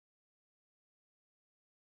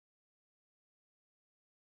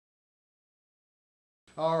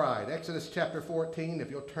All right, Exodus chapter 14.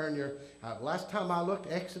 If you'll turn your, last time I looked,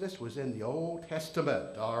 Exodus was in the Old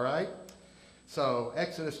Testament. All right. So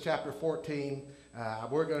Exodus chapter 14,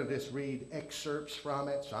 we're going to just read excerpts from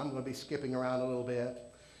it. So I'm going to be skipping around a little bit.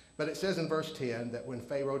 But it says in verse 10 that when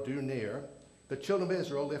Pharaoh drew near, the children of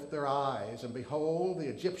Israel lifted their eyes, and behold, the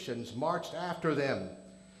Egyptians marched after them.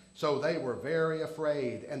 So they were very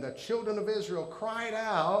afraid, and the children of Israel cried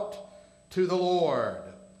out to the Lord.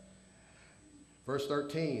 Verse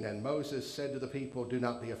 13, and Moses said to the people, do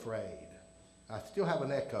not be afraid. I still have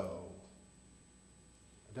an echo.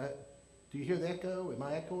 Do you hear the echo? Am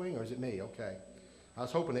I echoing, or is it me? Okay. I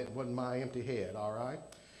was hoping it wasn't my empty head, all right?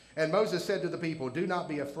 And Moses said to the people, do not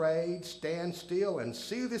be afraid, stand still and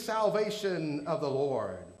see the salvation of the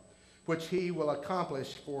Lord, which he will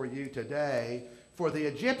accomplish for you today. For the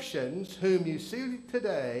Egyptians whom you see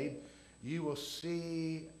today, you will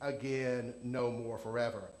see again no more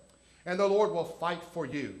forever. And the Lord will fight for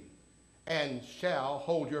you and shall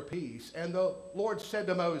hold your peace. And the Lord said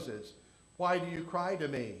to Moses, why do you cry to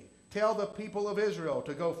me? Tell the people of Israel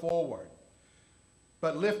to go forward.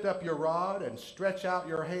 But lift up your rod and stretch out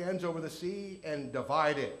your hands over the sea and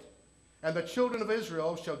divide it. And the children of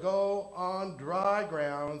Israel shall go on dry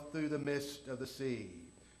ground through the midst of the sea.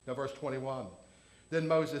 Now verse 21. Then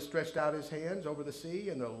Moses stretched out his hands over the sea,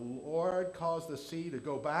 and the Lord caused the sea to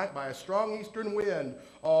go back by a strong eastern wind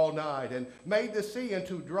all night, and made the sea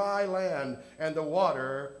into dry land, and the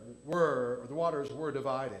waters were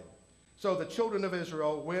divided. So the children of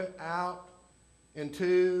Israel went out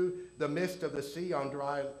into the midst of the sea on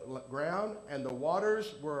dry ground, and the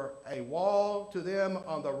waters were a wall to them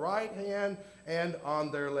on the right hand and on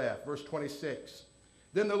their left. Verse 26.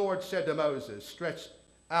 Then the Lord said to Moses, stretch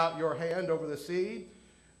out your hand over the sea,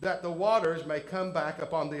 that the waters may come back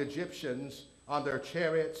upon the Egyptians, on their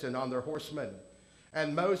chariots and on their horsemen.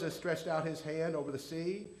 And Moses stretched out his hand over the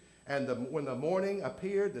sea, and when the morning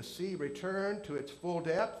appeared, the sea returned to its full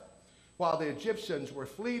depth, while the Egyptians were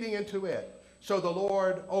fleeing into it. So the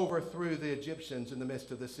Lord overthrew the Egyptians in the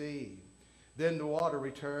midst of the sea. Then the water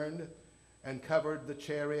returned and covered the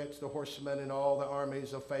chariots, the horsemen, and all the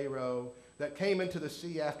armies of Pharaoh that came into the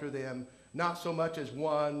sea after them. Not so much as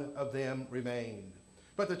one of them remained.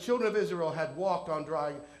 But the children of Israel had walked on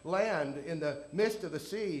dry land in the midst of the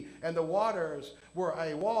sea, and the waters were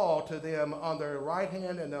a wall to them on their right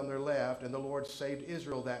hand and on their left. And the Lord saved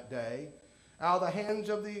Israel that day out of the hands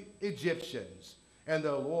of the Egyptians. And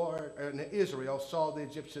the Lord and Israel saw the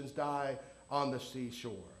Egyptians die on the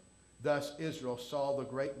seashore. Thus Israel saw the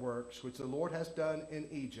great works which the Lord has done in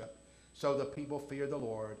Egypt. So the people feared the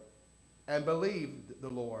Lord and believed the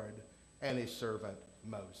Lord and his servant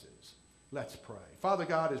Moses. Let's pray. Father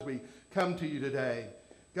God, as we come to you today,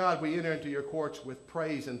 God, we enter into your courts with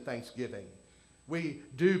praise and thanksgiving. We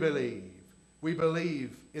do believe. We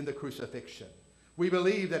believe in the crucifixion. We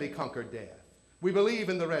believe that he conquered death. We believe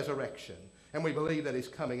in the resurrection. And we believe that he's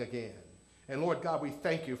coming again. And Lord God, we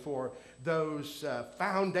thank you for those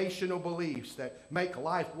foundational beliefs that make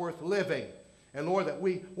life worth living. And Lord, that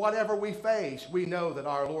whatever we face, we know that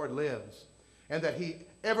our Lord lives, and that he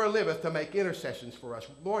ever liveth to make intercessions for us.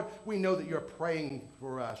 Lord, we know that you're praying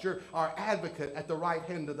for us. You're our advocate at the right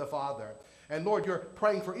hand of the Father. And Lord, you're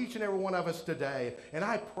praying for each and every one of us today. And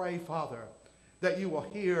I pray, Father, that you will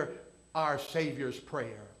hear our Savior's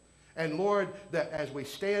prayer. And Lord, that as we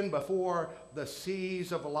stand before the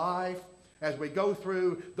seas of life, as we go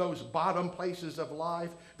through those bottom places of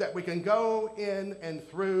life, that we can go in and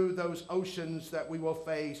through those oceans that we will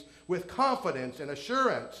face with confidence and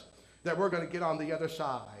assurance that we're going to get on the other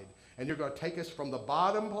side. And you're going to take us from the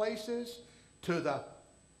bottom places to the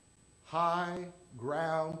high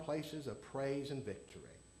ground places of praise and victory.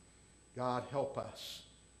 God, help us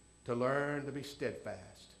to learn to be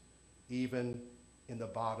steadfast, even in the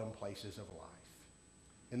bottom places of life.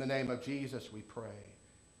 In the name of Jesus we pray,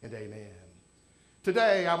 and amen.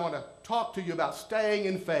 Today I want to talk to you about staying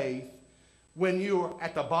in faith when you're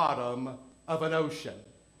at the bottom of an ocean.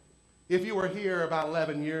 If you were here about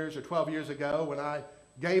 11 years or 12 years ago when I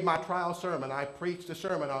gave my trial sermon, I preached a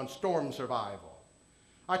sermon on storm survival.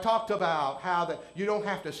 I talked about how that you don't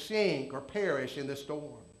have to sink or perish in the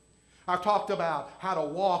storm. I talked about how to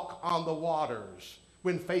walk on the waters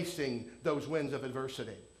when facing those winds of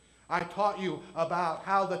adversity. I taught you about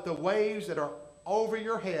how that the waves that are over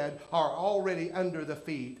your head are already under the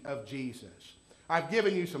feet of Jesus. I've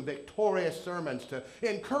given you some victorious sermons to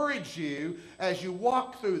encourage you as you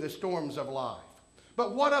walk through the storms of life.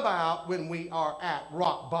 But what about when we are at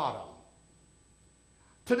rock bottom?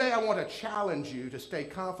 Today I want to challenge you to stay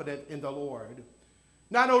confident in the Lord.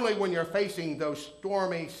 Not only when you're facing those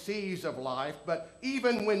stormy seas of life, but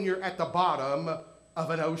even when you're at the bottom of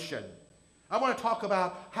an ocean. I want to talk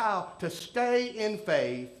about how to stay in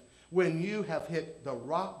faith when you have hit the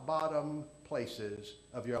rock bottom places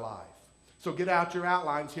of your life. So get out your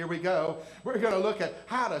outlines. Here we go. We're going to look at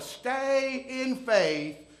how to stay in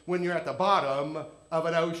faith when you're at the bottom of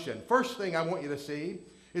an ocean. First thing I want you to see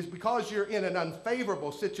is because you're in an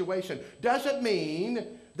unfavorable situation doesn't mean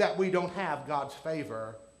that we don't have God's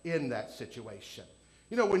favor in that situation.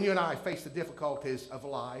 You know, when you and I face the difficulties of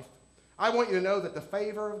life, I want you to know that the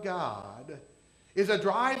favor of God is a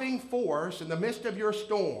driving force in the midst of your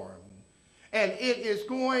storm. And it is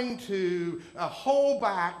going to hold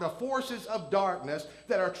back the forces of darkness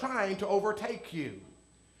that are trying to overtake you.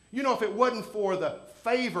 You know, if it wasn't for the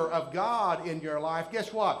favor of God in your life,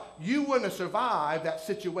 guess what? You wouldn't have survived that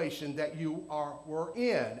situation that you were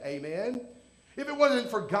in. Amen? If it wasn't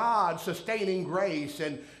for God's sustaining grace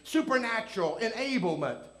and supernatural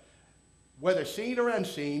enablement, whether seen or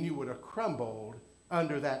unseen, you would have crumbled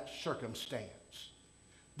under that circumstance.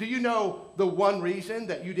 Do you know the one reason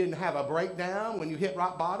that you didn't have a breakdown when you hit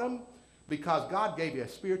rock bottom? Because God gave you a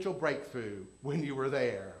spiritual breakthrough when you were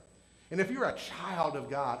there. And if you're a child of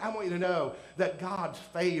God, I want you to know that God's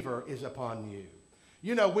favor is upon you.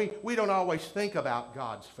 You know, we don't always think about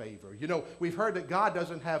God's favor. You know, we've heard that God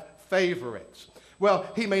doesn't have favorites. Well,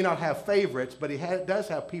 he may not have favorites, but he does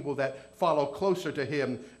have people that follow closer to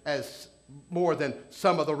him as more than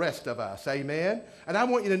some of the rest of us. Amen? And I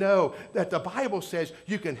want you to know that the Bible says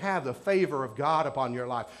you can have the favor of God upon your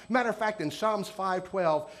life. Matter of fact, in Psalms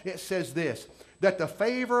 5:12, it says this, that the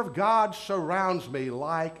favor of God surrounds me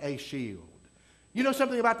like a shield. You know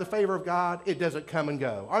something about the favor of God? It doesn't come and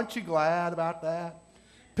go. Aren't you glad about that?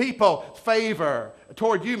 People's favor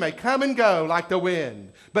toward you may come and go like the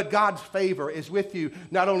wind, but God's favor is with you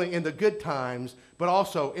not only in the good times, but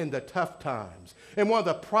also in the tough times. And one of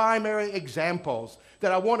the primary examples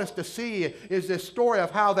that I want us to see is this story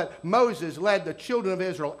of how that Moses led the children of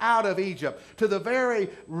Israel out of Egypt to the very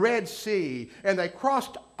Red Sea, and they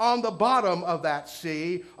crossed on the bottom of that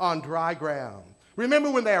sea on dry ground. Remember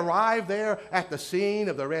when they arrived there at the scene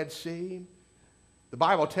of the Red Sea? The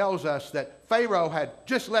Bible tells us that Pharaoh had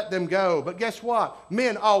just let them go, but guess what?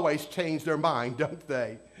 Men always change their mind, don't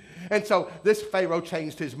they? And so this Pharaoh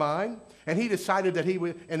changed his mind, and he decided that he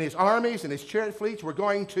would, and his armies and his chariot fleets were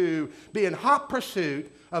going to be in hot pursuit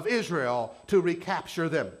of Israel to recapture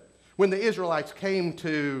them. When the Israelites came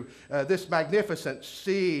to this magnificent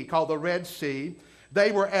sea called the Red Sea,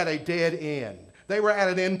 they were at a dead end. They were at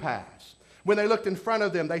an impasse. When they looked in front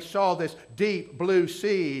of them, they saw this deep blue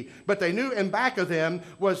sea, but they knew in back of them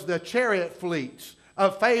was the chariot fleets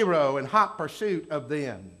of Pharaoh in hot pursuit of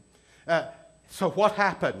them. So what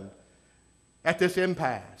happened at this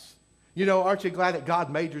impasse? You know, aren't you glad that God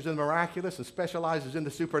majors in the miraculous and specializes in the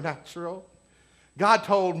supernatural? God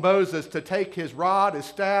told Moses to take his rod, his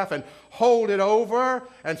staff, and hold it over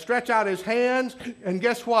and stretch out his hands. And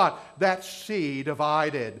guess what? That sea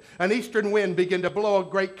divided. An eastern wind began to blow a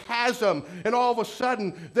great chasm. And all of a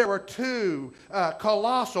sudden, there were two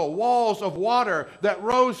colossal walls of water that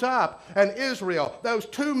rose up. And Israel, those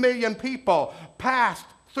 2 million people, passed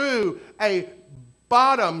through a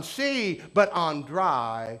bottom sea, but on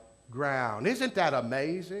dry ground. Isn't that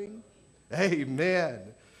amazing? Amen.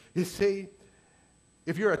 You see,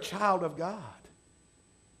 if you're a child of God,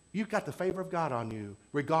 you've got the favor of God on you,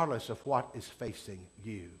 regardless of what is facing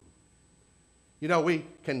you. You know, we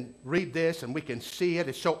can read this and we can see it.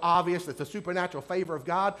 It's so obvious that the supernatural favor of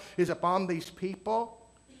God is upon these people.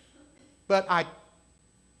 But I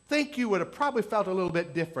think you would have probably felt a little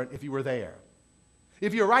bit different if you were there.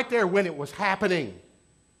 If you were right there when it was happening.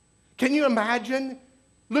 Can you imagine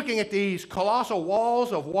looking at these colossal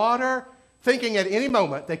walls of water, thinking at any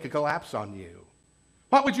moment they could collapse on you?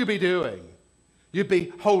 What would you be doing? You'd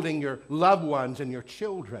be holding your loved ones and your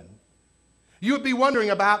children. You would be wondering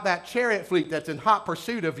about that chariot fleet that's in hot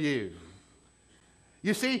pursuit of you.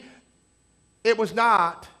 You see, it was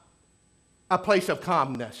not a place of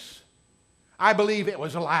calmness. I believe it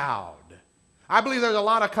was loud. I believe there was a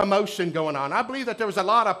lot of commotion going on. I believe that there was a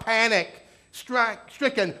lot of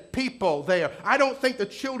panic-stricken people there. I don't think the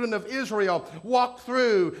children of Israel walked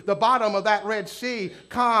through the bottom of that Red Sea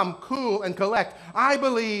calm, cool, and collect. I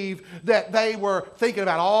believe that they were thinking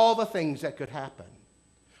about all the things that could happen.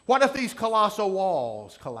 What if these colossal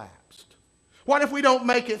walls collapsed? What if we don't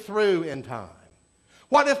make it through in time?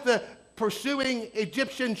 What if the pursuing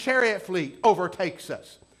Egyptian chariot fleet overtakes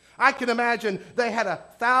us? I can imagine they had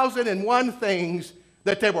 1,001 things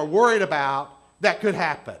that they were worried about that could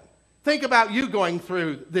happen. Think about you going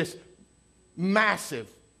through this massive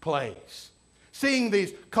place. seeing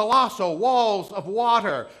these colossal walls of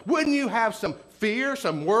water, wouldn't you have some fear,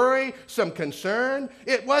 some worry, some concern?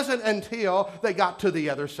 It wasn't until they got to the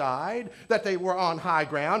other side, that they were on high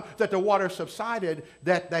ground, that the water subsided,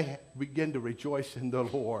 that they began to rejoice in the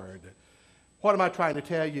Lord. What am I trying to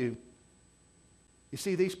tell you? You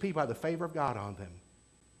see, these people had the favor of God on them,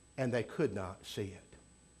 and they could not see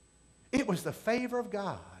it. It was the favor of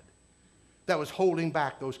God that was holding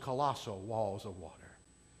back those colossal walls of water.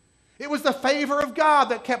 It was the favor of God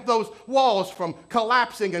that kept those walls from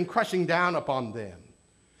collapsing and crushing down upon them.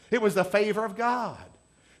 It was the favor of God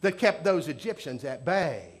that kept those Egyptians at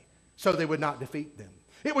bay so they would not defeat them.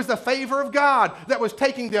 It was the favor of God that was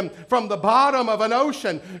taking them from the bottom of an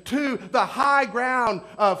ocean to the high ground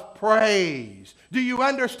of praise. Do you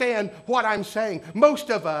understand what I'm saying? Most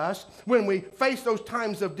of us, when we face those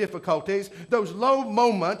times of difficulties, those low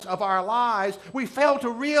moments of our lives, we fail to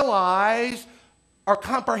realize or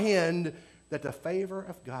comprehend that the favor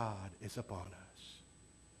of God is upon us.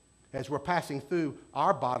 As we're passing through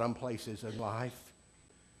our bottom places in life,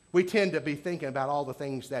 we tend to be thinking about all the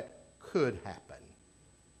things that could happen.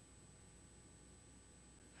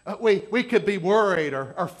 We could be worried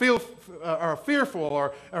or fearful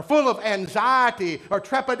or full of anxiety or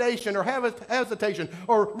trepidation or hesitation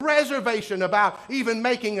or reservation about even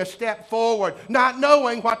making a step forward, not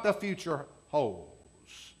knowing what the future holds.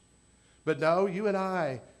 But no, you and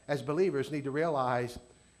I, as believers, need to realize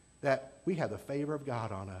that we have the favor of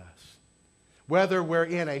God on us. Whether we're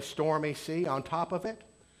in a stormy sea on top of it,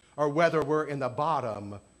 or whether we're in the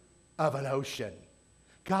bottom of an ocean,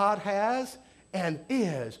 God has and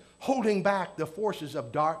is holding back the forces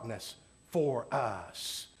of darkness for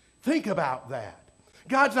us. Think about that.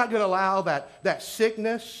 God's not going to allow that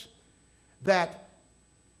sickness, that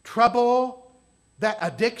trouble, that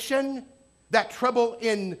addiction, that trouble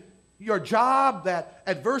in your job, that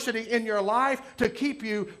adversity in your life to keep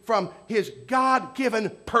you from his God-given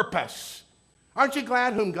purpose. Aren't you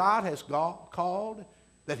glad whom God has called,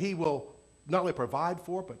 that he will not only provide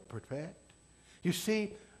for, but protect? You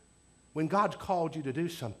see, when God's called you to do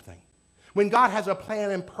something, when God has a plan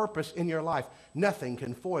and purpose in your life, nothing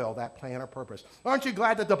can foil that plan or purpose. Aren't you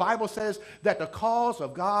glad that the Bible says that the calls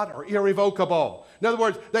of God are irrevocable? In other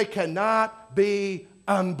words, they cannot be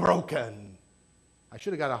unbroken. I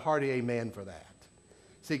should have got a hearty amen for that.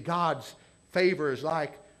 See, God's favor is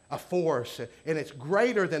like a force, and it's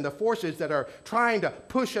greater than the forces that are trying to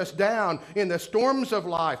push us down in the storms of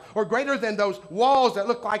life, or greater than those walls that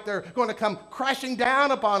look like they're going to come crashing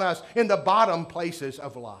down upon us in the bottom places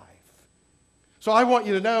of life. So I want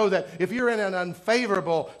you to know that if you're in an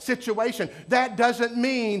unfavorable situation, that doesn't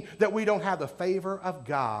mean that we don't have the favor of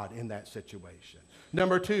God in that situation.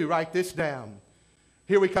 Number 2, write this down.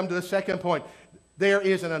 Here we come to the second point. There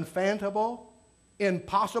is an unfathomable,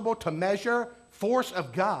 impossible to measure force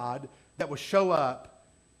of God that will show up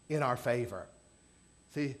in our favor.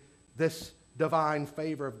 See, this divine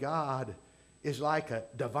favor of God is like a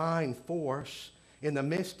divine force in the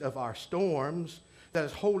midst of our storms that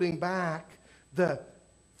is holding back the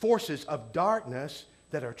forces of darkness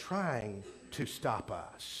that are trying to stop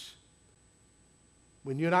us.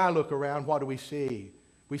 When you and I look around, what do we see?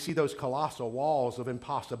 We see those colossal walls of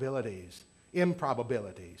impossibilities,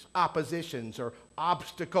 improbabilities, oppositions, or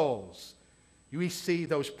obstacles. We see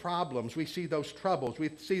those problems. We see those troubles. We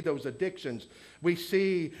see those addictions. We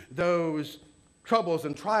see those troubles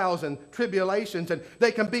and trials and tribulations, and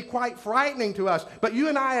they can be quite frightening to us. But you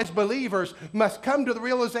and I as believers must come to the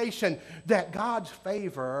realization that God's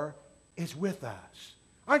favor is with us.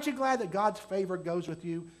 Aren't you glad that God's favor goes with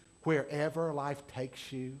you wherever life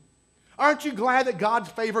takes you? Aren't you glad that God's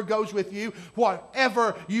favor goes with you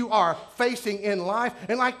whatever you are facing in life?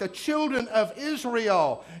 And like the children of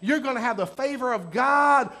Israel, you're going to have the favor of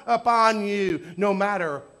God upon you no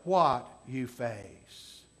matter what you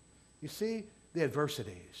face. You see, the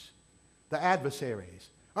adversities, the adversaries,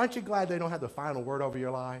 aren't you glad they don't have the final word over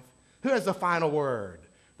your life? Who has the final word?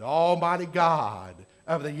 The Almighty God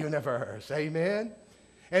of the universe. Amen?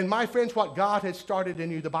 And my friends, what God has started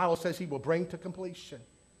in you, the Bible says he will bring to completion.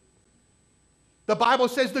 The Bible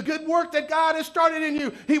says the good work that God has started in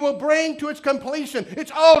you, he will bring to its completion,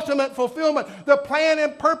 its ultimate fulfillment. The plan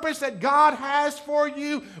and purpose that God has for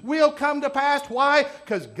you will come to pass. Why?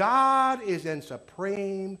 Because God is in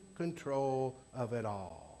supreme control of it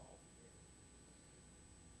all.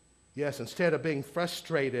 Yes, instead of being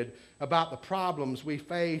frustrated about the problems we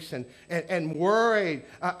face and worried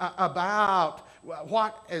about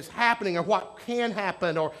what is happening or what can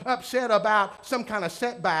happen, or upset about some kind of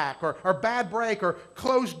setback or bad break or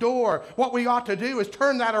closed door, what we ought to do is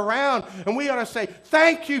turn that around, and we ought to say,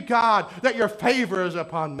 thank you, God, that your favor is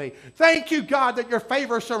upon me. Thank you, God, that your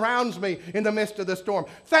favor surrounds me in the midst of the storm.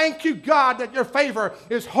 Thank you, God, that your favor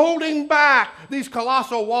is holding back these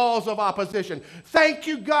colossal walls of opposition. Thank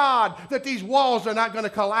you, God, that these walls are not going to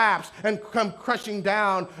collapse and come crushing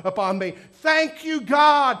down upon me. Thank you,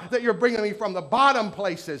 God, that you're bringing me from the bottom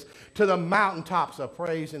places to the mountaintops of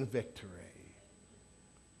praise and victory.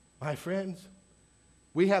 My friends,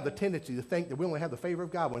 we have the tendency to think that we only have the favor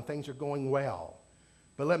of God when things are going well.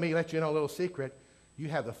 But let me let you know a little secret. You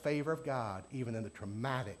have the favor of God even in the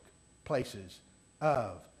traumatic places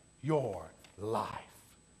of your life.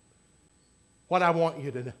 What I want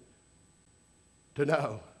you to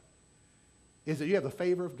know is that you have the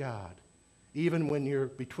favor of God even when you're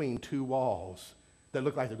between two walls that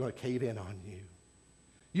look like they're going to cave in on you.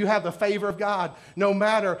 You have the favor of God no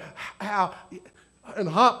matter how in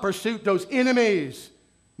hot pursuit those enemies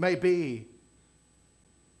may be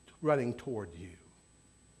running toward you.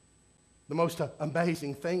 The most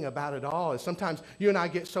amazing thing about it all is sometimes you and I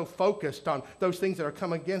get so focused on those things that are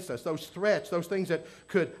coming against us, those threats, those things that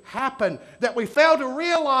could happen, that we fail to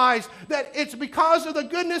realize that it's because of the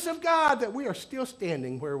goodness of God that we are still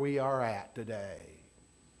standing where we are at today.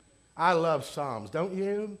 I love Psalms, don't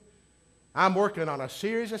you? I'm working on a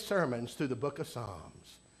series of sermons through the book of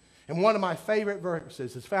Psalms. And one of my favorite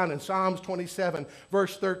verses is found in Psalms 27,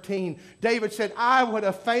 verse 13. David said, I would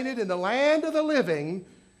have fainted in the land of the living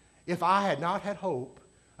if I had not had hope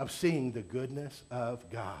of seeing the goodness of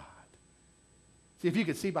God. See, if you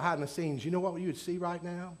could see behind the scenes, you know what you would see right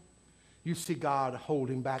now? You'd see God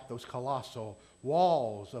holding back those colossal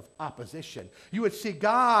walls of opposition. You would see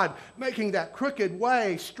God making that crooked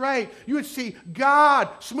way straight. You would see God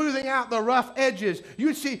smoothing out the rough edges. You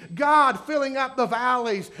would see God filling up the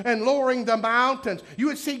valleys and lowering the mountains. You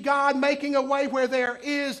would see God making a way where there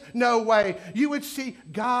is no way. You would see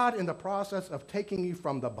God in the process of taking you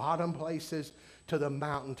from the bottom places to the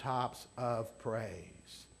mountaintops of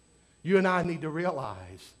praise. You and I need to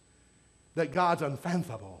realize that God's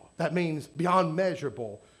unfathomable. That means beyond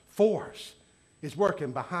measurable force is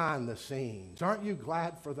working behind the scenes. Aren't you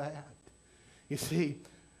glad for that? You see,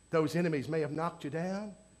 those enemies may have knocked you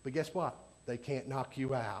down, but guess what? They can't knock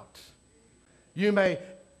you out. You may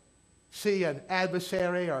see an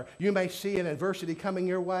adversary, or you may see an adversity coming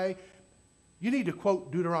your way. You need to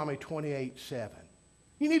quote Deuteronomy 28:7.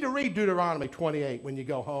 You need to read Deuteronomy 28 when you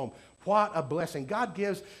go home. What a blessing. God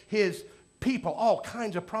gives his people all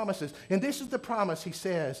kinds of promises. And this is the promise he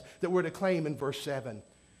says that we're to claim in verse 7.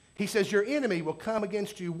 He says, your enemy will come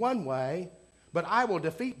against you one way, but I will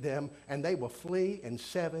defeat them, and they will flee in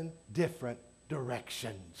 7 different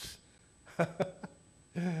directions.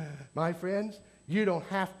 My friends, you don't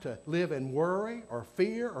have to live in worry or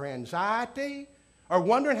fear or anxiety or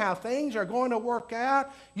wondering how things are going to work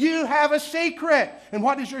out. You have a secret. And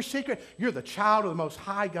what is your secret? You're the child of the Most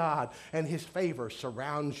High God, and his favor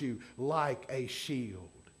surrounds you like a shield.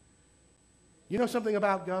 You know something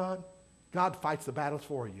about God? God fights the battles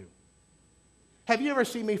for you. Have you ever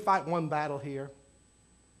seen me fight one battle here?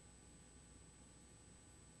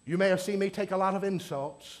 You may have seen me take a lot of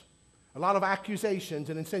insults, a lot of accusations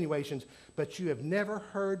and insinuations, but you have never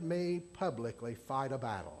heard me publicly fight a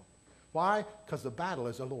battle. Why? Because the battle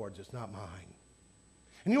is the Lord's, it's not mine.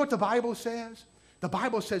 And you know what the Bible says? The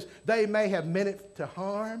Bible says they may have meant it to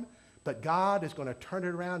harm, but God is going to turn it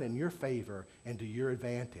around in your favor and to your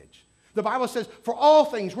advantage. The Bible says, for all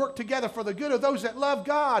things work together for the good of those that love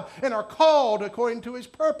God and are called according to his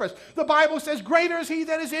purpose. The Bible says, greater is he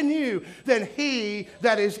that is in you than he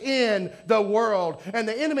that is in the world. And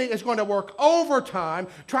the enemy is going to work overtime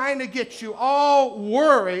trying to get you all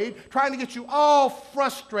worried, trying to get you all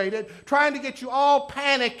frustrated, trying to get you all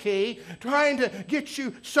panicky, trying to get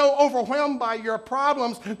you so overwhelmed by your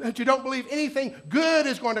problems that you don't believe anything good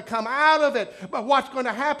is going to come out of it. But what's going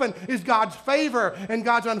to happen is God's favor and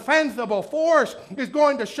God's unfathomable force is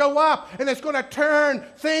going to show up, and it's going to turn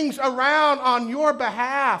things around on your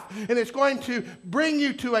behalf, and it's going to bring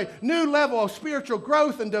you to a new level of spiritual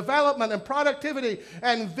growth and development and productivity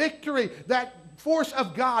and victory. That force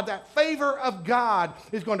of God, that favor of God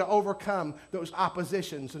is going to overcome those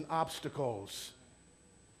oppositions and obstacles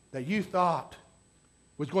that you thought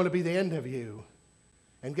was going to be the end of you.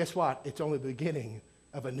 And guess what? It's only the beginning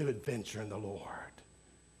of a new adventure in the Lord.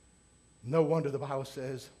 No wonder the Bible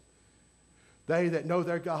says, they that know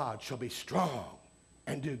their God shall be strong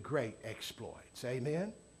and do great exploits.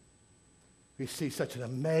 Amen? We see such an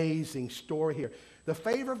amazing story here. The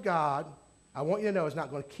favor of God, I want you to know, is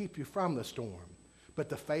not going to keep you from the storm. But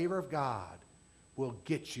the favor of God will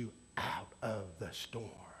get you out of the storm.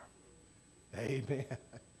 Amen.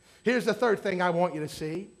 Here's the third thing I want you to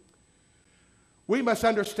see. We must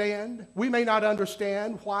understand, we may not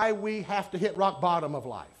understand why we have to hit rock bottom of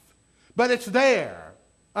life. But it's there.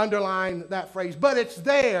 Underline that phrase. But it's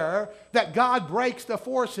there that God breaks the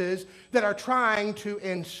forces that are trying to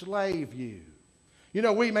enslave you. You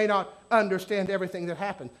know, we may not understand everything that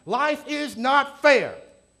happens. Life is not fair.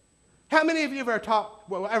 How many of you have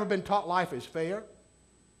ever been taught life is fair?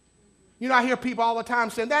 You know, I hear people all the time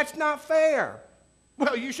saying, that's not fair.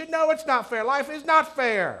 Well, you should know it's not fair. Life is not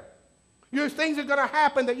fair. Things are going to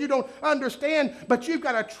happen that you don't understand, but you've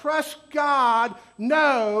got to trust God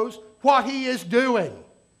knows what He is doing.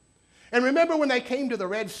 And remember when they came to the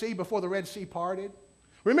Red Sea before the Red Sea parted?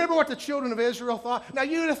 Remember what the children of Israel thought? Now,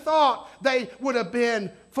 you'd have thought they would have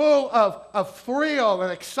been full of thrill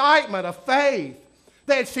and excitement, of faith.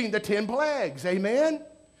 They had seen the 10 plagues, amen?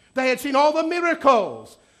 They had seen all the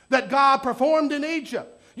miracles that God performed in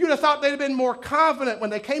Egypt. You'd have thought they'd have been more confident when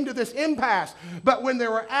they came to this impasse. But when they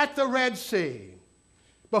were at the Red Sea,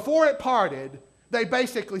 before it parted, they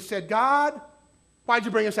basically said, God, why'd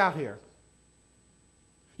you bring us out here?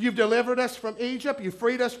 You've delivered us from Egypt. You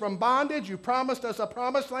freed us from bondage. You promised us a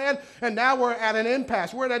promised land. And now we're at an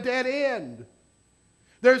impasse. We're at a dead end.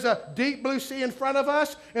 There's a deep blue sea in front of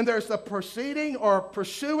us, and there's the pursuing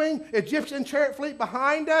Egyptian chariot fleet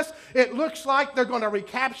behind us. It looks like they're going to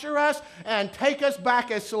recapture us and take us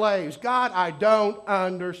back as slaves. God, I don't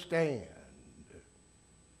understand.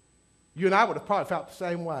 You and I would have probably felt the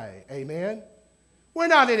same way. Amen? We're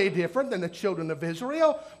not any different than the children of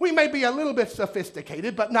Israel. We may be a little bit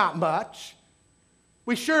sophisticated, but not much.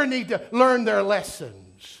 We sure need to learn their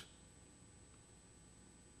lessons.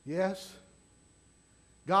 Yes?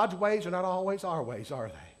 God's ways are not always our ways, are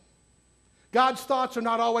they? God's thoughts are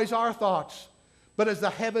not always our thoughts. But as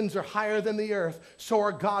the heavens are higher than the earth, so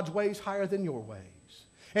are God's ways higher than your ways.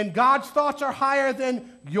 And God's thoughts are higher than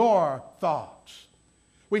your thoughts.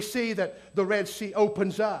 We see that the Red Sea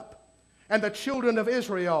opens up, and the children of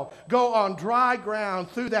Israel go on dry ground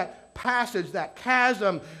through that passage, that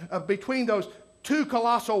chasm between those two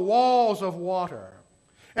colossal walls of water.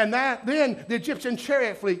 And then the Egyptian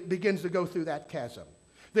chariot fleet begins to go through that chasm.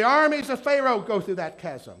 The armies of Pharaoh go through that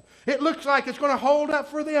chasm. It looks like it's going to hold up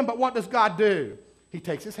for them, but what does God do? He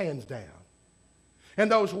takes His hands down. And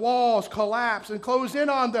those walls collapse and close in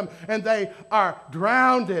on them, and they are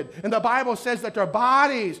drowned. And the Bible says that their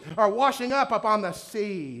bodies are washing up on the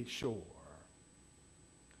seashore.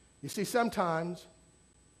 You see, sometimes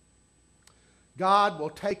God will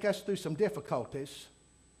take us through some difficulties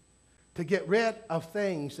to get rid of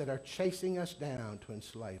things that are chasing us down to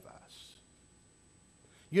enslave us.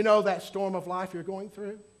 You know that storm of life you're going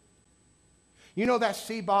through? You know that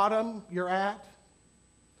sea bottom you're at?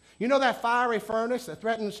 You know that fiery furnace that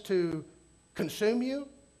threatens to consume you?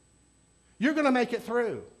 You're going to make it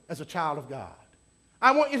through as a child of God.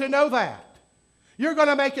 I want you to know that. You're going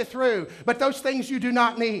to make it through, but those things you do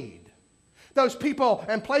not need, those people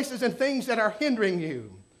and places and things that are hindering you,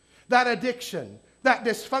 that addiction, that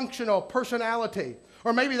dysfunctional personality,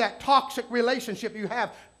 or maybe that toxic relationship you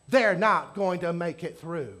have, they're not going to make it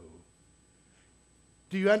through.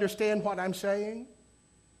 Do you understand what I'm saying?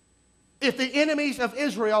 If the enemies of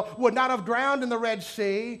Israel would not have drowned in the Red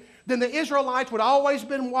Sea, then the Israelites would have always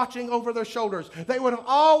been watching over their shoulders. They would have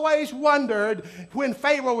always wondered when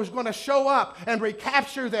Pharaoh was going to show up and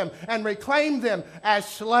recapture them and reclaim them as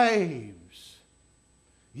slaves.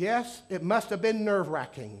 Yes, it must have been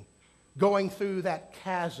nerve-wracking going through that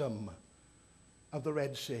chasm of the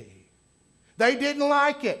Red Sea. They didn't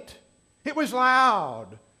like it. It was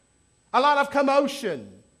loud. A lot of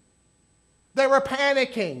commotion. They were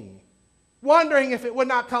panicking, wondering if it would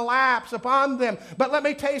not collapse upon them. But let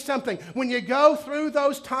me tell you something. When you go through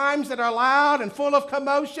those times that are loud and full of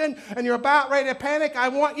commotion and you're about ready to panic, I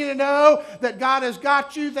want you to know that God has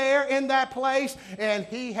got you there in that place, and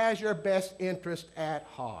He has your best interest at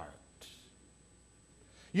heart.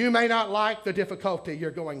 You may not like the difficulty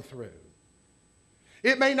you're going through.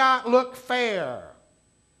 It may not look fair.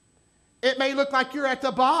 It may look like you're at the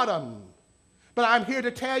bottom. But I'm here to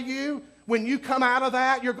tell you, when you come out of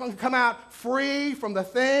that, you're going to come out free from the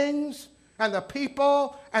things and the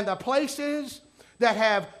people and the places that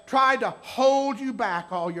have tried to hold you back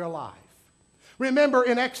all your life. Remember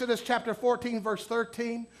in Exodus chapter 14, verse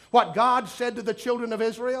 13, what God said to the children of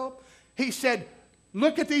Israel? He said,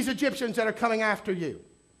 look at these Egyptians that are coming after you.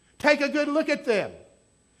 Take a good look at them,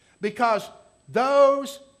 because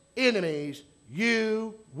those enemies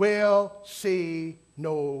you will see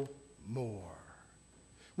no more.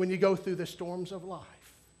 When you go through the storms of life,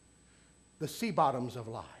 the sea bottoms of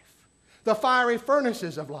life, the fiery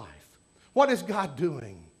furnaces of life. What is God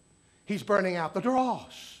doing? He's burning out the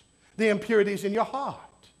dross, the impurities in your heart.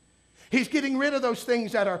 He's getting rid of those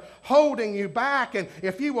things that are holding you back. And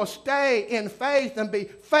if you will stay in faith and be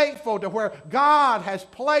faithful to where God has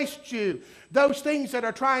placed you, those things that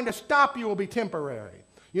are trying to stop you will be temporary.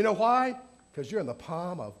 You know why? Because you're in the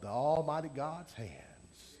palm of the Almighty God's hands.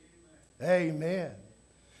 Amen.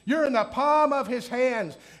 You're in the palm of His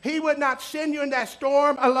hands. He would not send you in that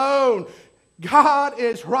storm alone. God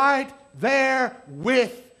is right there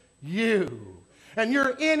with you. And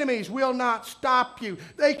your enemies will not stop you.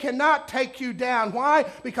 They cannot take you down. Why?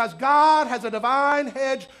 Because God has a divine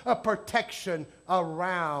hedge of protection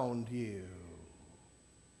around you.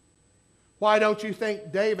 Why don't you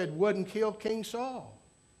think David wouldn't kill King Saul?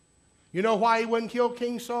 You know why he wouldn't kill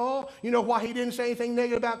King Saul? You know why he didn't say anything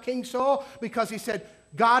negative about King Saul? Because he said,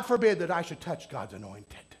 God forbid that I should touch God's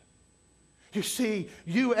anointed. You see,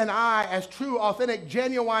 you and I, as true, authentic,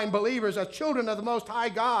 genuine believers, as children of the Most High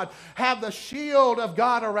God, have the shield of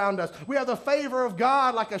God around us. We have the favor of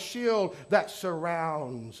God like a shield that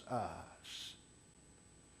surrounds us.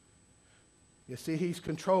 You see, He's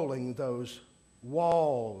controlling those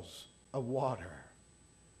walls of water.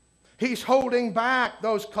 He's holding back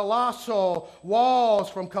those colossal walls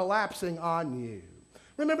from collapsing on you.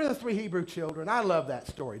 Remember the 3 Hebrew children? I love that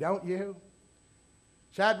story, don't you?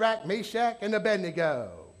 Shadrach, Meshach, and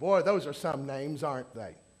Abednego. Boy, those are some names, aren't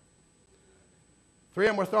they? 3 of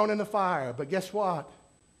them were thrown in the fire, but guess what?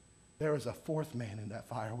 There was a 4th man in that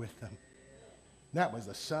fire with them. And that was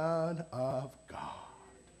the Son of God.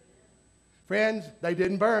 Friends, they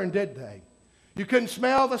didn't burn, did they? You couldn't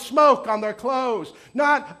smell the smoke on their clothes.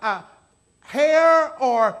 Not a hair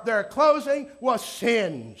or their clothing was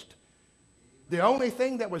singed. The only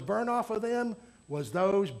thing that was burned off of them was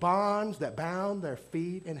those bonds that bound their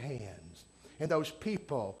feet and hands, and those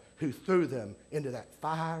people who threw them into that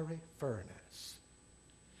fiery furnace.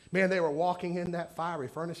 Man, they were walking in that fiery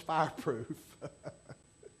furnace, fireproof.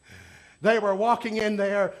 They were walking in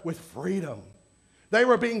there with freedom. They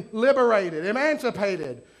were being liberated,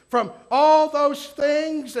 emancipated from all those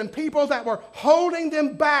things and people that were holding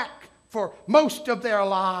them back for most of their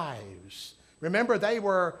lives. Remember, they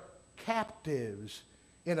were captives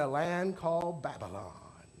in a land called Babylon.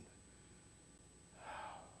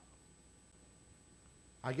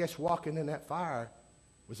 I guess walking in that fire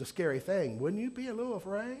was a scary thing. Wouldn't you be a little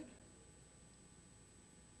afraid?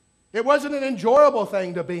 It wasn't an enjoyable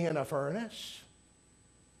thing to be in a furnace.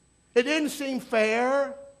 It didn't seem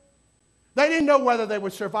fair. They didn't know whether they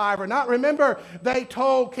would survive or not. Remember, they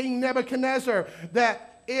told King Nebuchadnezzar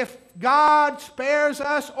that if God spares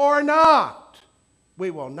us or not, we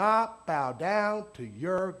will not bow down to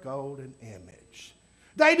your golden image.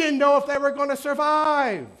 They didn't know if they were going to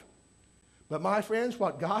survive. But my friends,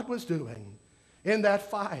 what God was doing in that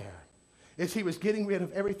fire is He was getting rid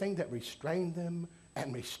of everything that restrained them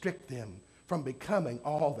and restrict them from becoming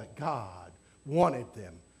all that God wanted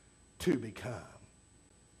them to become.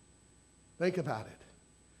 Think about it.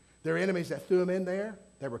 Their enemies that threw them in there,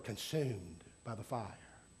 they were consumed by the fire.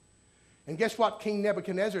 And guess what King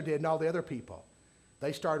Nebuchadnezzar did and all the other people?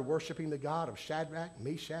 They started worshiping the God of Shadrach,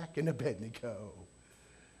 Meshach, and Abednego.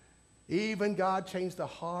 Even God changed the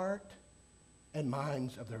heart and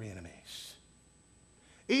minds of their enemies.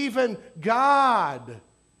 Even God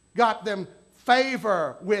got them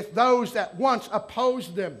favor with those that once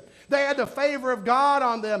opposed them. They had the favor of God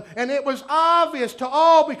on them, and it was obvious to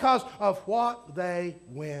all because of what they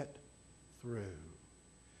went through.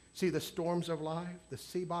 See, the storms of life, the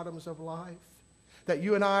sea bottoms of life that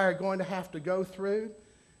you and I are going to have to go through,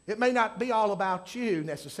 it may not be all about you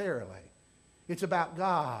necessarily. It's about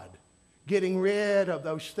God getting rid of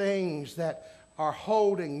those things that are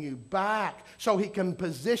holding you back so He can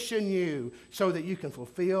position you so that you can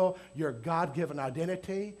fulfill your God-given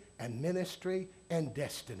identity and ministry and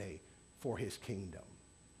destiny for His kingdom.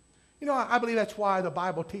 You know, I believe that's why the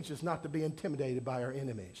Bible teaches not to be intimidated by our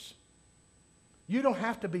enemies. You don't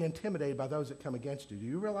have to be intimidated by those that come against you. Do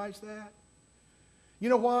you realize that? You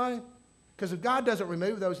know why? Because if God doesn't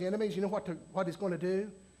remove those enemies, you know what He's going to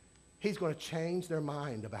do? He's going to change their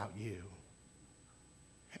mind about you.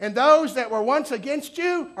 And those that were once against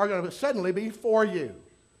you are going to suddenly be for you.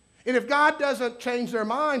 And if God doesn't change their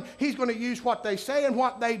mind, He's going to use what they say and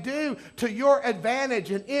what they do to your advantage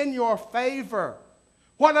and in your favor.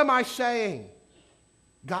 What am I saying?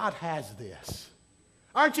 God has this.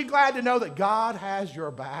 Aren't you glad to know that God has your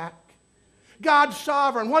back? God's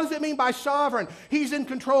sovereign. What does it mean by sovereign? He's in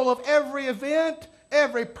control of every event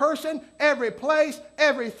every person, every place,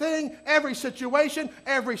 everything, every situation,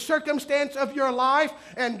 every circumstance of your life.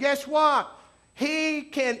 And guess what? He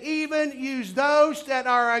can even use those that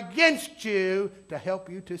are against you to help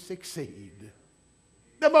you to succeed.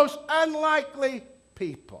 The most unlikely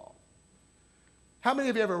people. How many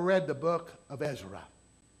of you ever read the book of Ezra?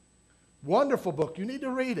 Wonderful book. You need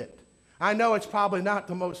to read it. I know it's probably not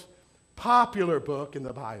the most popular book in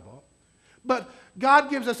the Bible, but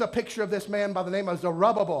God gives us a picture of this man by the name of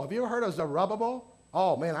Zerubbabel. Have you ever heard of Zerubbabel?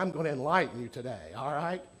 Oh, man, I'm going to enlighten you today, all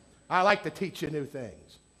right? I like to teach you new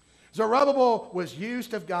things. Zerubbabel was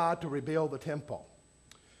used of God to rebuild the temple.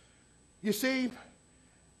 You see,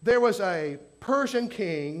 there was a Persian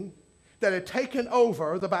king that had taken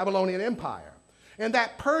over the Babylonian Empire. And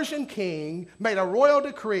that Persian king made a royal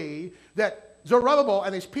decree that Zerubbabel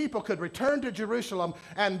and his people could return to Jerusalem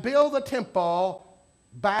and build the temple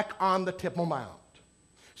back on the Temple Mount.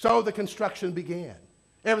 So the construction began.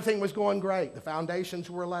 Everything was going great. The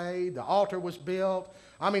foundations were laid. The altar was built.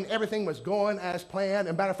 I mean, everything was going as planned.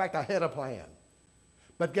 And matter of fact, ahead of plan.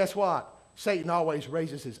 But guess what? Satan always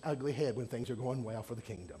raises his ugly head when things are going well for the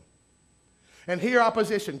kingdom. And here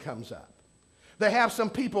opposition comes up. They have some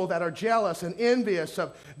people that are jealous and envious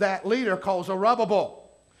of that leader called Zerubbabel.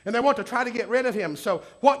 And they want to try to get rid of him. So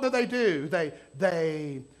what do?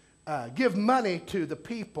 They give money to the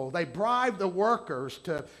people. They bribe the workers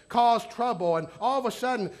to cause trouble. And all of a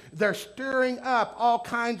sudden, they're stirring up all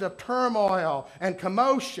kinds of turmoil and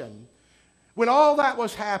commotion. When all that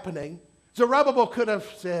was happening, Zerubbabel could have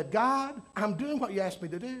said, God, I'm doing what you asked me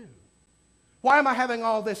to do. Why am I having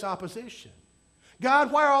all this opposition?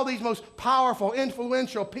 God, why are all these most powerful,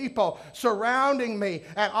 influential people surrounding me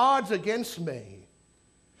at odds against me?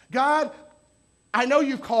 God, I know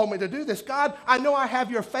you've called me to do this. God, I know I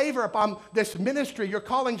have your favor upon this ministry. Your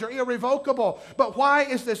callings are irrevocable. But why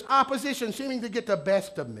is this opposition seeming to get the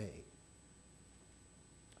best of me?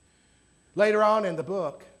 Later on in the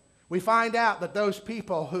book, we find out that those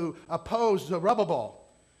people who opposed Zerubbabel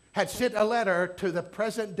had sent a letter to the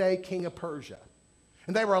present-day king of Persia.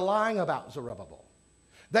 And they were lying about Zerubbabel.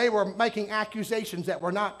 They were making accusations that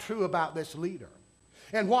were not true about this leader.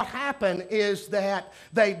 And what happened is that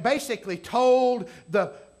they basically told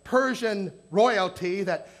the Persian royalty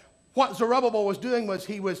that what Zerubbabel was doing was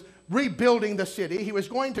he was rebuilding the city. He was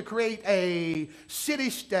going to create a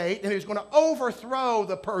city-state, and he was going to overthrow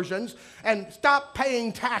the Persians and stop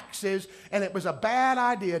paying taxes. And it was a bad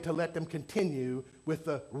idea to let them continue with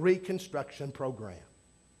the reconstruction program.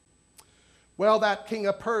 Well, that king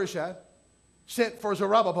of Persia sent for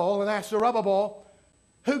Zerubbabel and asked Zerubbabel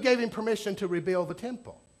who gave him permission to rebuild the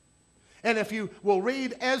temple. And if you will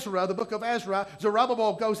read Ezra, the book of Ezra,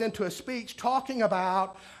 Zerubbabel goes into a speech talking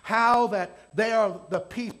about how that they are the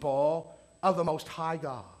people of the Most High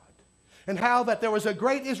God. And how that there was a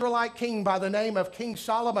great Israelite king by the name of King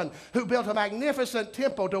Solomon who built a magnificent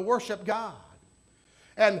temple to worship God.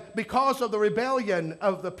 And because of the rebellion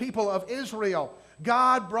of the people of Israel,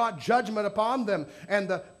 God brought judgment upon them, and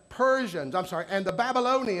the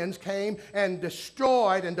Babylonians came and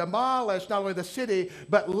destroyed and demolished not only the city,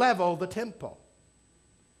 but leveled the temple.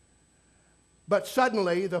 But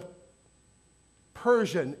suddenly, the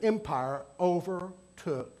Persian Empire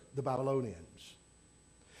overtook the Babylonians.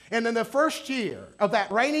 And in the first year of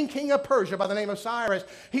that reigning king of Persia by the name of Cyrus,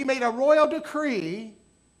 he made a royal decree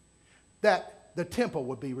that the temple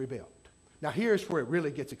would be rebuilt. Now, here's where it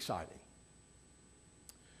really gets exciting.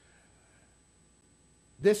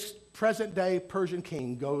 This present-day Persian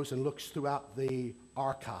king goes and looks throughout the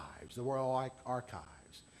archives, the royal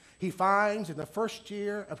archives. He finds in the first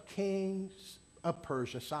year of kings of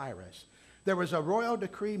Persia, Cyrus, there was a royal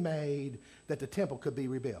decree made that the temple could be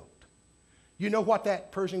rebuilt. You know what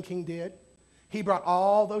that Persian king did? He brought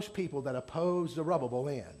all those people that opposed Zerubbabel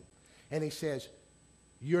in, and he says,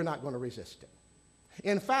 you're not going to resist it.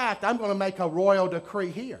 In fact, I'm going to make a royal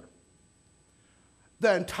decree here.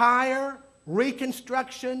 The entire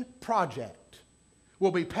reconstruction project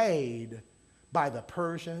will be paid by the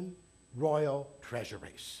Persian royal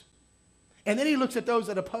treasuries. And then he looks at those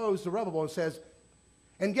that oppose Zerubbabel and says,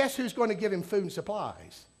 and guess who's going to give him food and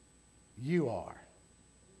supplies? You are.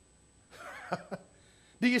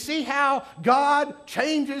 Do you see how God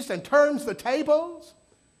changes and turns the tables?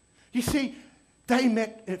 You see, they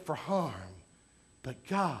meant it for harm, but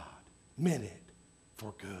God meant it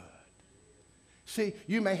for good. See,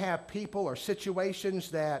 you may have people or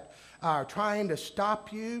situations that are trying to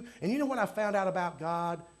stop you. And you know what I found out about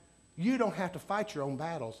God? You don't have to fight your own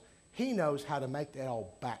battles. He knows how to make that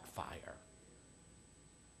all backfire.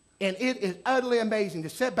 And it is utterly amazing to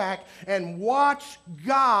sit back and watch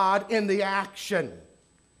God in the action.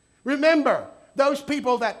 Remember, those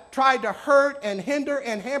people that tried to hurt and hinder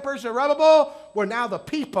and hamper Zerubbabel were now the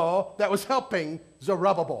people that was helping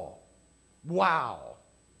Zerubbabel. Wow.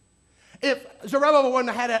 If Zerubbabel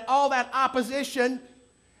wouldn't have had all that opposition,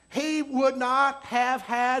 he would not have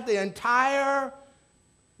had the entire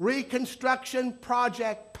reconstruction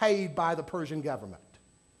project paid by the Persian government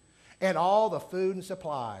and all the food and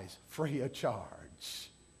supplies free of charge.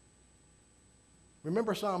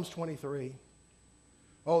 Remember Psalms 23?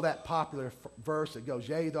 Oh, that popular verse that goes,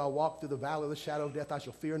 yea, though I walk through the valley of the shadow of death, I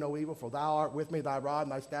shall fear no evil, for thou art with me, thy rod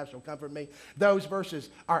and thy staff shall comfort me. Those verses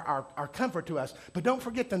are comfort to us. But don't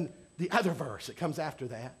forget the other verse that comes after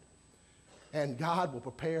that. And God will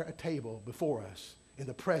prepare a table before us in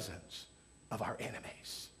the presence of our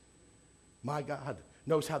enemies. My God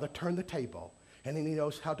knows how to turn the table, and then he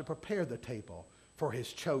knows how to prepare the table for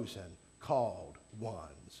his chosen, called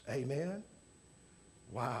ones. Amen?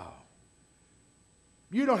 Wow.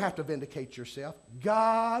 You don't have to vindicate yourself.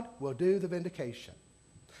 God will do the vindication.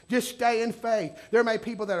 Just stay in faith. There may be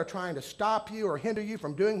people that are trying to stop you or hinder you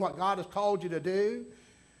from doing what God has called you to do.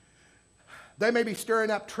 They may be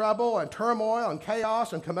stirring up trouble and turmoil and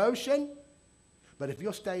chaos and commotion. But if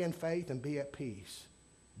you'll stay in faith and be at peace,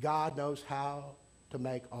 God knows how to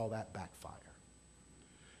make all that backfire.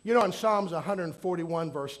 You know, in Psalms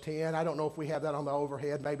 141, verse 10, I don't know if we have that on the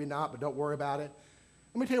overhead, maybe not, but don't worry about it.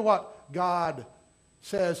 Let me tell you what God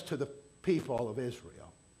says to the people of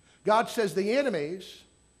Israel. God says the enemies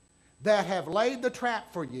that have laid the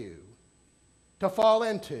trap for you to fall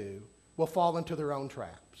into will fall into their own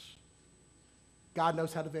traps. God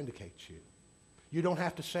knows how to vindicate you. You don't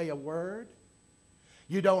have to say a word.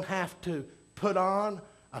 You don't have to put on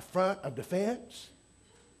a front of defense.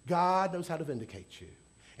 God knows how to vindicate you.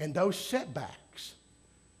 And those setbacks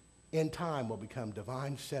in time will become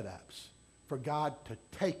divine setups for God to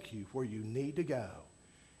take you where you need to go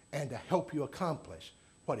and to help you accomplish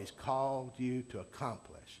what he's called you to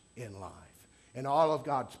accomplish in life. And all of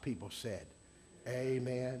God's people said,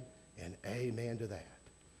 amen and amen to that.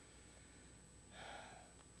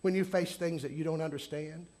 When you face things that you don't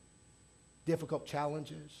understand, difficult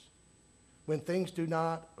challenges, when things do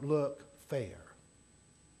not look fair,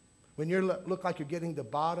 when you look like you're getting the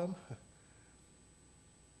bottom,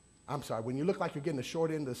 when you look like you're getting the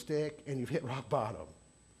short end of the stick and you've hit rock bottom,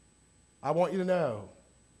 I want you to know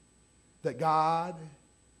that God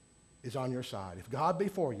is on your side. If God be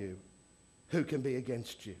for you, who can be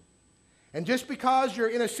against you? And just because you're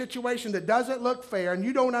in a situation that doesn't look fair and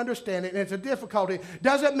you don't understand it and it's a difficulty,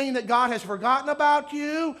 doesn't mean that God has forgotten about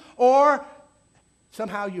you or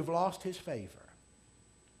somehow you've lost his favor.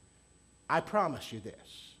 I promise you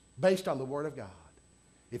this, based on the Word of God,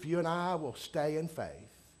 if you and I will stay in faith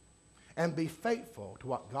and be faithful to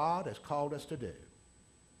what God has called us to do,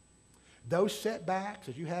 those setbacks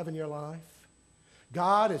that you have in your life,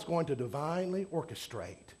 God is going to divinely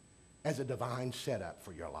orchestrate as a divine setup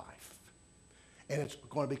for your life. And it's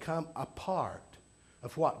going to become a part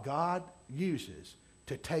of what God uses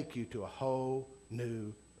to take you to a whole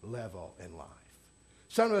new level in life.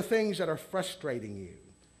 Some of the things that are frustrating you,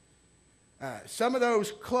 some of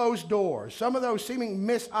those closed doors, some of those seeming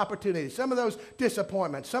missed opportunities, some of those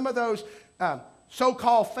disappointments, some of those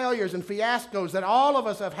so-called failures and fiascos that all of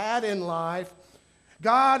us have had in life,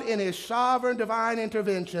 God, in his sovereign divine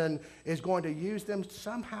intervention, is going to use them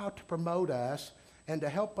somehow to promote us and to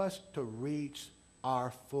help us to reach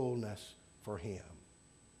our fullness for him.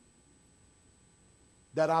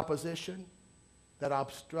 That opposition, that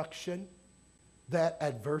obstruction, that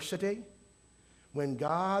adversity, when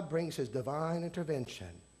God brings his divine intervention,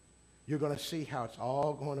 you're going to see how it's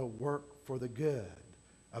all going to work for the good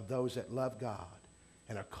of those that love God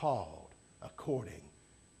and are called according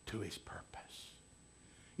to his purpose.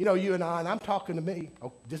 You know, you and I'm talking to me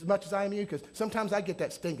just as much as I am you, because sometimes I get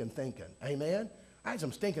that stinking thinking. Amen? I had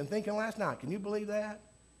some stinking thinking last night. Can you believe that?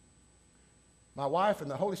 My wife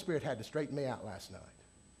and the Holy Spirit had to straighten me out last night.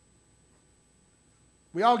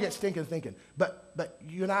 We all get stinking thinking. But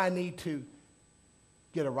you and I need to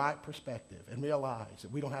get a right perspective and realize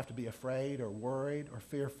that we don't have to be afraid or worried or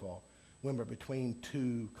fearful when we're between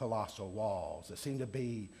two colossal walls that seem to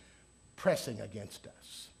be pressing against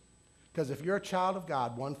us. Because if you're a child of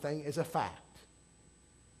God, one thing is a fact.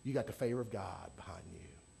 You got the favor of God behind you.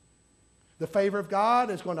 The favor of God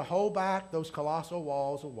is going to hold back those colossal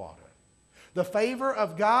walls of water. The favor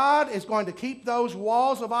of God is going to keep those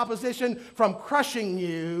walls of opposition from crushing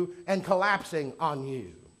you and collapsing on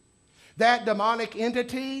you. That demonic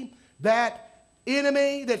entity, that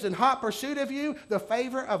enemy that's in hot pursuit of you, the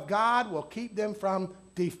favor of God will keep them from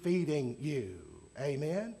defeating you.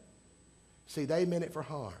 Amen? See, they meant it for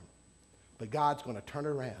harm, but God's going to turn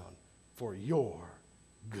around for your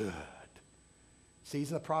good. See, he's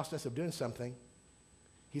in the process of doing something.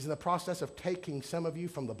 He's in the process of taking some of you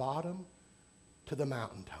from the bottom to the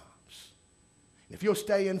mountaintops. If you'll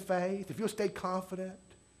stay in faith, if you'll stay confident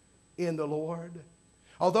in the Lord,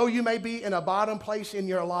 although you may be in a bottom place in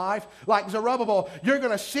your life, like Zerubbabel, you're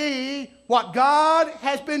going to see what God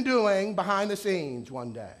has been doing behind the scenes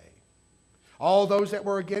one day. All those that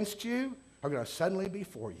were against you are going to suddenly be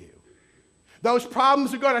for you. Those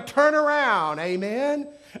problems are going to turn around, amen?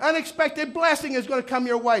 Unexpected blessing is going to come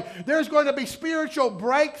your way. There's going to be spiritual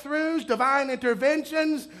breakthroughs, divine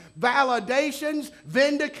interventions, validations,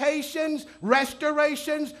 vindications,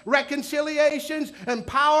 restorations, reconciliations, and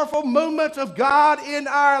powerful movements of God in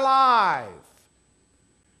our life.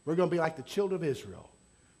 We're going to be like the children of Israel.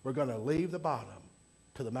 We're going to leave the bottom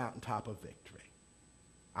to the mountaintop of victory.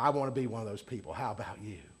 I want to be one of those people. How about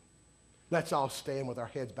you? Let's all stand with our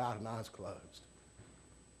heads bowed and eyes closed.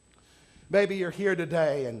 Maybe you're here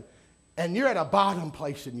today and you're at a bottom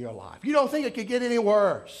place in your life. You don't think it could get any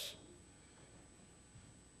worse.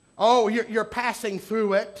 Oh, you're passing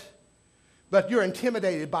through it, but you're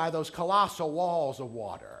intimidated by those colossal walls of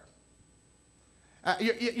water.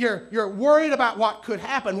 You're worried about what could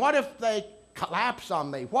happen. What if they collapse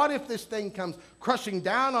on me? What if this thing comes crushing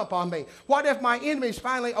down upon me? What if my enemies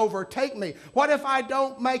finally overtake me? What if I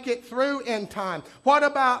don't make it through in time? What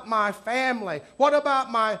about my family? What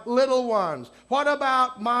about my little ones? What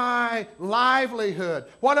about my livelihood?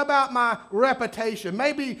 What about my reputation?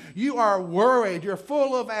 Maybe you are worried. You're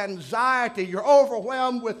full of anxiety. You're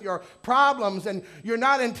overwhelmed with your problems, and you're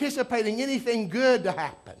not anticipating anything good to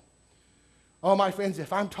happen. Oh, my friends,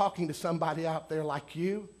 if I'm talking to somebody out there like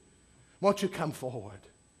you, won't you come forward?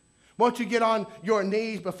 Won't you get on your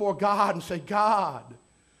knees before God and say, God,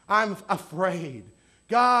 I'm afraid.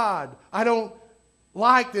 God, I don't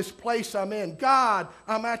like this place I'm in. God,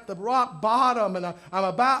 I'm at the rock bottom and I'm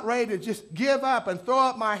about ready to just give up and throw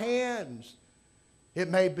up my hands. It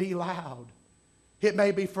may be loud. It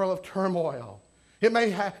may be full of turmoil. You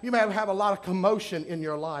may have a lot of commotion in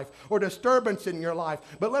your life or disturbance in your life.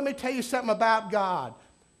 But let me tell you something about God.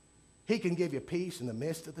 He can give you peace in the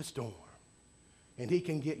midst of the storm. And he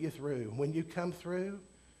can get you through. When you come through,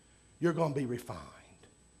 you're going to be refined.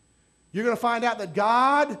 You're going to find out that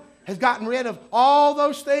God has gotten rid of all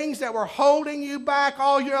those things that were holding you back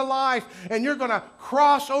all your life. And you're going to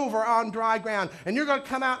cross over on dry ground. And you're going to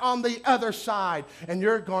come out on the other side. And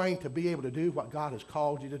you're going to be able to do what God has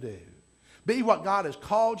called you to do. Be what God has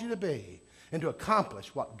called you to be. And to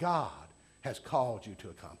accomplish what God has called you to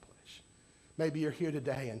accomplish. Maybe you're here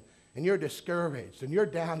today and you're discouraged, and you're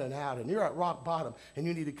down and out, and you're at rock bottom, and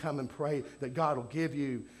you need to come and pray that God will give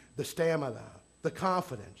you the stamina, the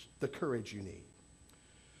confidence, the courage you need.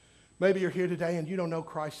 Maybe you're here today and you don't know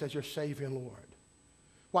Christ as your Savior and Lord.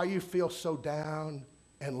 Why you feel so down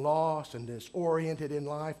and lost and disoriented in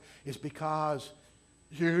life is because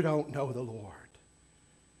you don't know the Lord.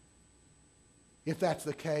 If that's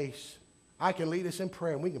the case, I can lead us in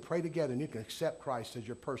prayer, and we can pray together, and you can accept Christ as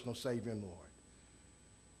your personal Savior and Lord.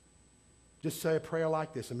 Just say a prayer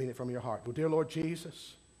like this and mean it from your heart. Well, dear Lord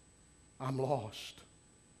Jesus, I'm lost.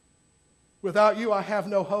 Without you, I have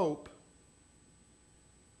no hope.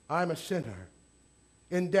 I'm a sinner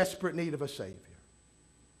in desperate need of a Savior.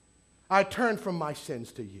 I turn from my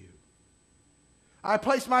sins to you. I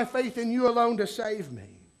place my faith in you alone to save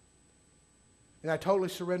me. And I totally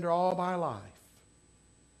surrender all my life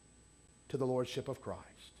to the Lordship of Christ.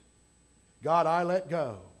 God, I let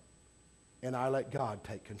go, and I let God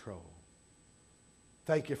take control.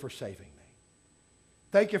 Thank you for saving me.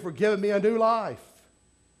 Thank you for giving me a new life.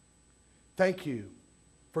 Thank you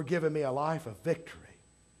for giving me a life of victory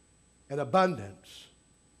and abundance,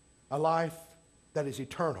 a life that is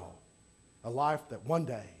eternal, a life that one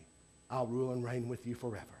day I'll rule and reign with you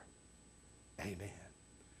forever. Amen.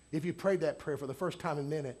 If you prayed that prayer for the first time in a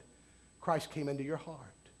minute, Christ came into your heart.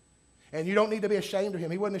 And you don't need to be ashamed of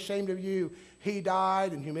him. He wasn't ashamed of you. He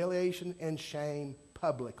died in humiliation and shame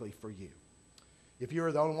publicly for you. If you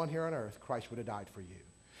were the only one here on earth, Christ would have died for you.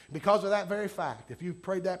 Because of that very fact, if you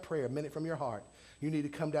prayed that prayer a minute from your heart, you need to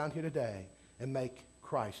come down here today and make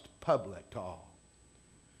Christ public to all.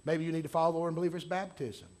 Maybe you need to follow the Lord in believer's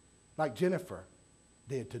baptism, like Jennifer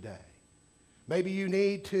did today. Maybe you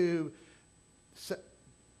need to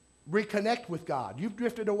reconnect with God. You've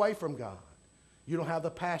drifted away from God. You don't have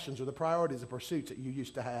the passions or the priorities, the pursuits that you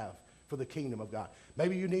used to have for the kingdom of God.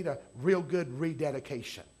 Maybe you need a real good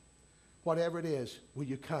rededication. Whatever it is, will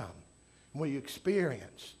you come? Will you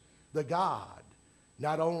experience the God,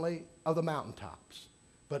 not only of the mountaintops,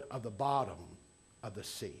 but of the bottom of the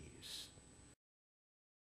seas?